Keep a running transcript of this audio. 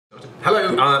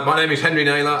Hello, my name is Henry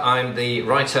Naylor. I'm the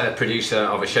writer-producer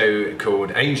of a show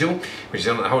called Angel, which is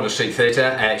on at the Holden Street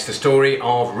Theatre. It's the story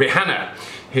of Rihanna,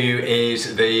 who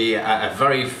is a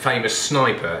very famous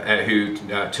sniper who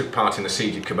took part in the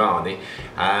siege of Kobani.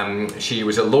 She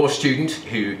was a law student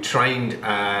who trained in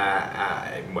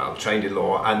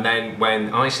law, and then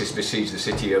when ISIS besieged the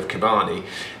city of Kobani,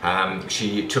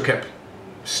 she took up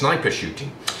sniper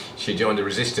shooting. She joined a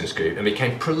resistance group and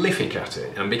became prolific at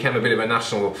it and became a bit of a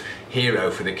national hero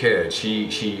for the Kurds.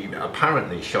 She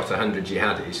apparently shot 100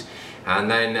 jihadis, and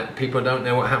then people don't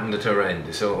know what happened at her end.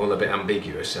 It's all a bit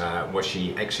ambiguous. Was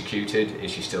she executed?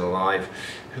 Is she still alive?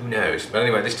 Who knows? But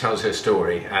anyway, this tells her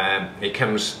story. It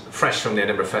comes fresh from the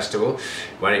Edinburgh Festival,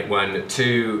 where it won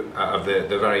 2 of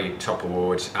the very top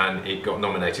awards, and it got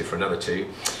nominated for another 2.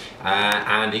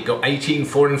 And it got 18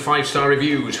 4- and 5-star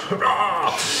reviews.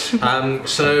 Hurrah!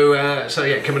 So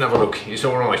yeah, come and have a look. It's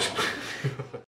all right.